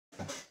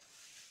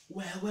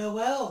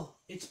Well,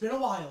 it's been a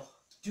while.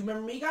 Do you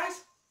remember me,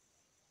 guys?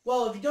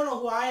 Well, if you don't know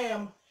who I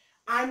am,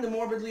 I'm the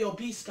morbidly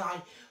obese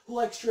guy who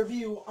likes to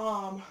review,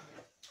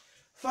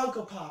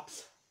 Funko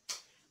Pops.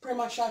 Pretty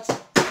much that's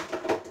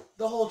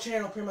the whole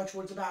channel, pretty much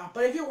what it's about.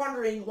 But if you're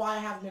wondering why I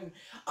haven't been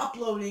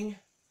uploading,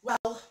 well,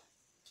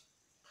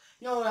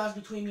 you know that was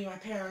between me and my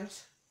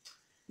parents.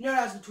 You know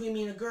that was between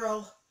me and a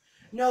girl.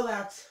 You know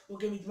that will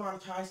get me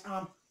demonetized.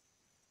 I'm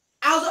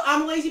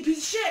a lazy piece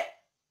of shit.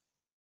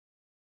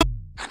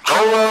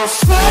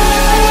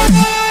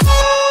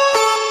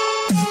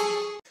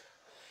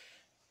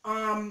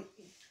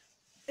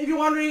 If you're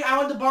wondering, I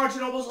went to Barnes &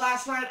 Noble's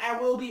last night. I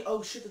will be...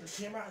 Oh, shit,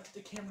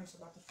 the camera's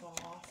about to fall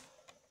off.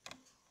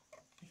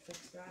 Let me fix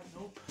that.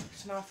 Nope,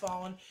 it's not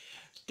falling.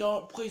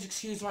 Please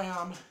excuse my,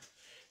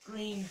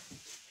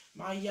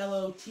 my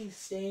yellow teeth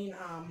stain.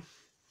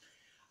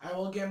 I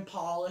will get them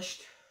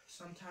polished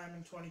sometime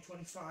in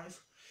 2025.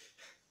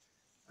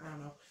 I don't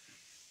know.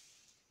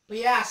 But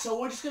yeah, so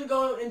we're just going to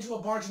go into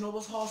a Barnes &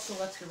 Noble's haul, so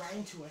let's get right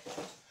into it.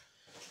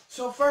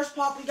 So first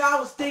pop we got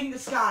was Thing in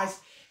Disguise.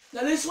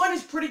 Now this one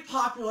is pretty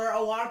popular.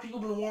 A lot of people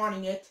have been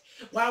wanting it.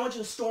 When I went to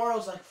the store, it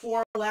was like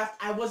 4 left.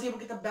 I was able to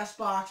get the best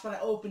box, but I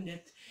opened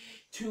it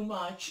too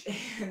much,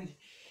 and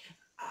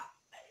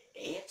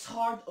it's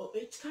hard.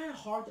 It's kind of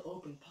hard to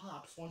open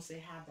pops once they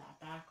have that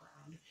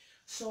background.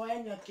 So I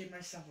ended up giving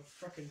myself a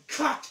freaking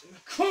cut in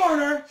the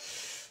corner.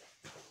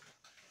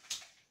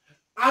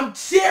 I'm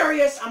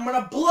serious. I'm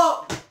gonna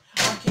blow.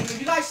 I'm kidding. If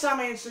you guys saw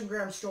my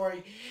Instagram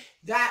story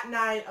that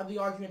night of the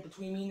argument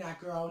between me and that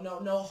girl,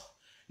 no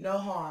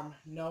harm.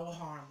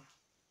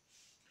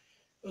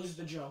 It was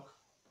the joke.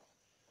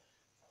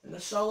 And the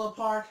solo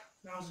part,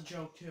 that was a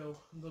joke too.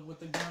 With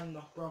the gun and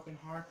the broken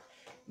heart.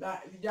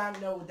 If you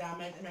don't know what that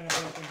meant, it meant a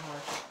broken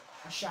heart.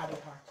 A shattered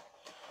heart.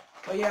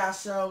 But yeah,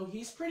 so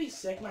he's pretty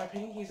sick in my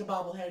opinion. He's a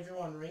bobblehead if you're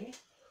wondering.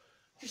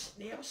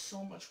 They have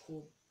so much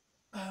cool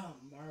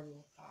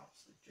Marvel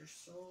Pops. Like, they're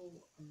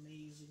so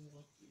amazing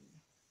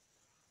looking.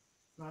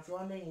 Now if you're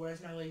wondering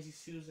where's my Lazy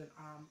Susan,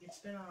 it's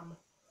been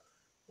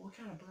well,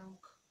 kind of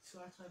broke. So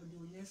that's why I've been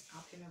doing this.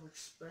 I never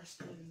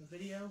expressed it in the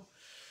video.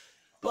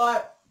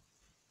 But,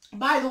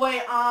 by the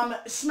way,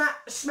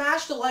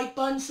 smash the like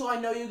button so I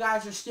know you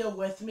guys are still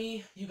with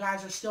me. You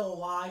guys are still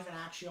alive and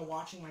actually are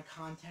watching my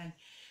content.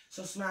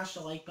 So smash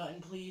the like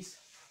button, please.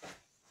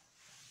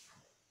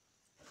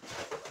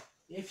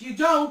 If you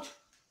don't,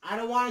 I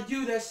don't want to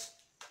do this.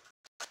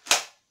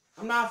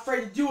 I'm not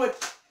afraid to do it.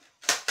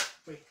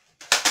 Wait,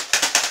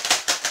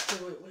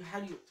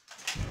 how do you...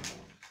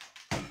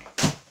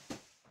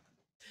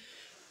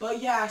 But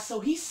yeah,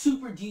 so he's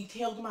super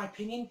detailed in my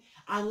opinion.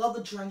 I love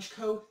the trench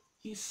coat.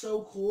 He's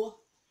so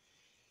cool.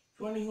 If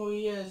you're wondering who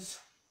he is,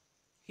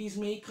 he's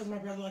me, because my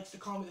brother likes to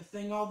call me the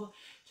Thing all the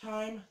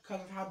time,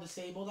 because of how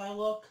disabled I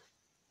look.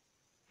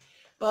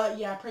 But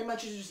yeah, pretty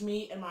much it's just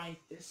me and my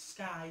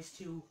disguise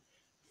to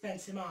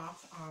fence him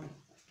off.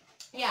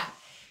 Yeah,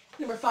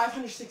 number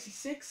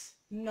 566,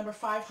 number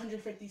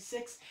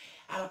 556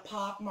 out of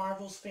Pop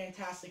Marvel's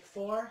Fantastic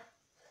Four.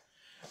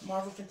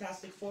 Marvel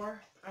Fantastic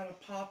Four out of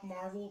Pop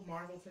Marvel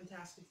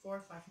Fantastic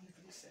Four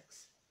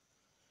 556.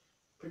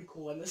 Pretty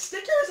cool. And the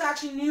sticker is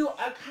actually new.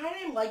 I kind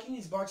of am liking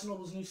these Barnes &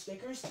 Noble's new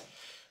stickers.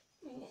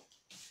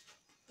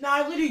 Now,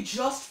 I literally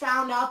just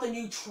found out the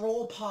new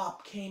Troll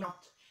Pop came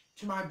out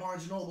to my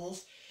Barnes &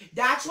 Noble's.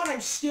 That's what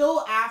I'm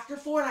still after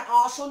for, and I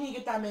also need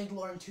to get that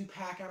Mandalorian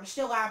 2-pack. And I'm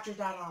still after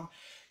that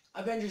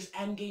Avengers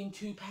Endgame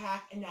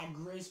 2-pack and that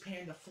Grizz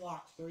Panda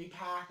Flock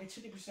 3-pack. It's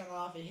 50%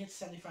 off. It hits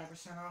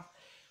 75% off.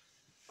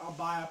 I'll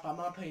buy up. I'm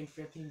not paying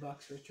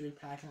 $15 for a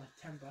 3-pack and like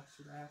 $10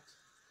 for that.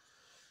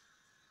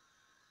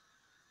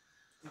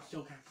 It's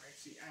still kind of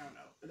pricey. I don't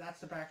know. But that's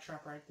the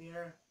backdrop right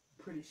there.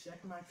 Pretty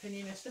sick in my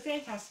opinion. It's the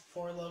Fantastic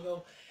Four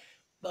logo.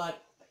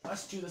 But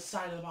let's do the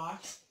side of the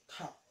box.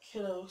 Pop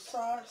Kiddo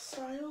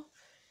style.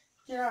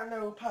 You don't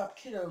know who Pop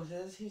Kiddos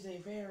is. He's a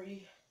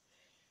very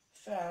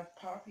fat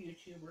pop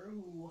YouTuber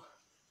who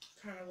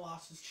kind of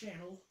lost his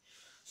channel.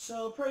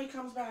 So pray he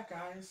comes back,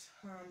 guys.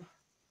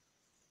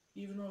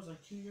 Even though it was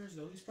like 2 years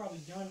ago, he's probably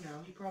done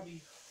now. He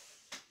probably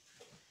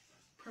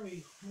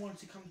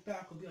once he comes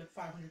back will be like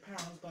 500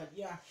 pounds. But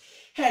yeah,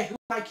 hey, who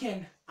am I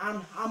kidding?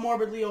 I'm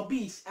morbidly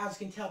obese, as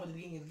you can tell by the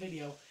beginning of the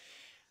video.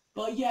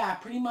 But yeah,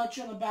 pretty much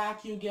on the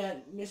back you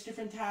get Mr.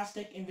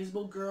 Fantastic,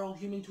 Invisible Girl,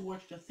 Human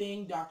Torch, The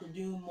Thing, Doctor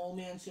Doom, Mole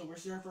Man, Silver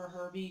Surfer,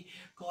 Herbie,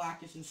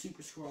 Galactus, and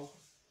Super Skrull.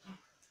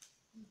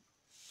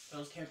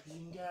 Those characters you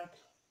can get.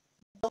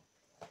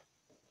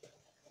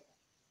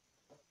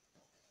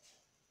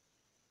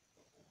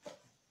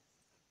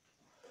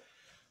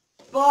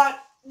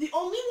 But the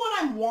only one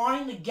I'm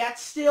wanting to get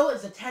still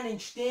is a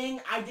 10-inch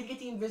thing. I did get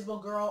the Invisible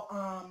Girl,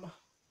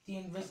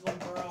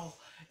 Invisible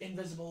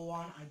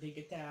one. I did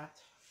get that,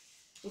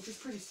 which is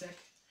pretty sick.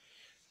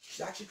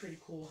 She's actually pretty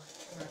cool,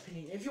 in my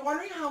opinion. If you're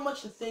wondering how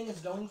much the Thing is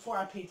going for,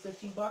 I paid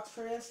 $15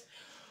 for this.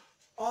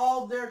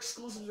 All their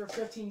exclusives are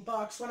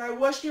 $15. When I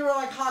wish they were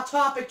like Hot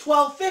Topic,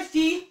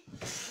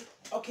 $12.50.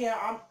 Okay,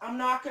 I'm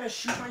not gonna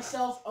shoot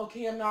myself.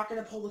 Okay, I'm not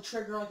gonna pull the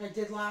trigger like I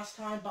did last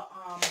time. But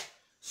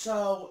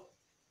so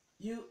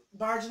You,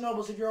 Barnes &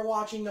 Nobles, if you're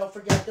watching, don't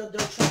forget, they'll try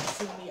to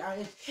sue me.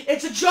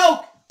 It's a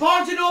joke!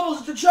 Barnes &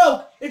 Nobles, it's a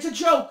joke! It's a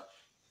joke!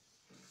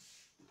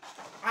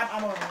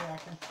 I'm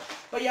overreacting.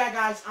 But yeah,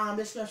 guys,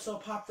 this is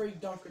episode Pop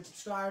Freak. Don't forget to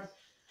subscribe.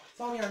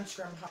 Follow me on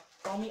Instagram.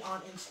 Follow me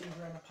on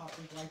Instagram at Pop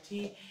Freak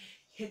YT.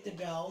 Hit the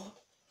bell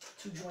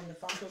to join the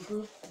Funko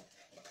group.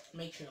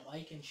 Make sure to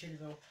like and share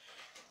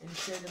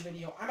the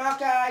video. I'm out,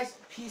 guys.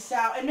 Peace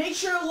out. And make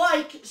sure to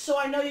like so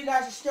I know you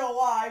guys are still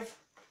alive.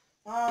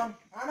 I'm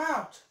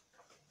out.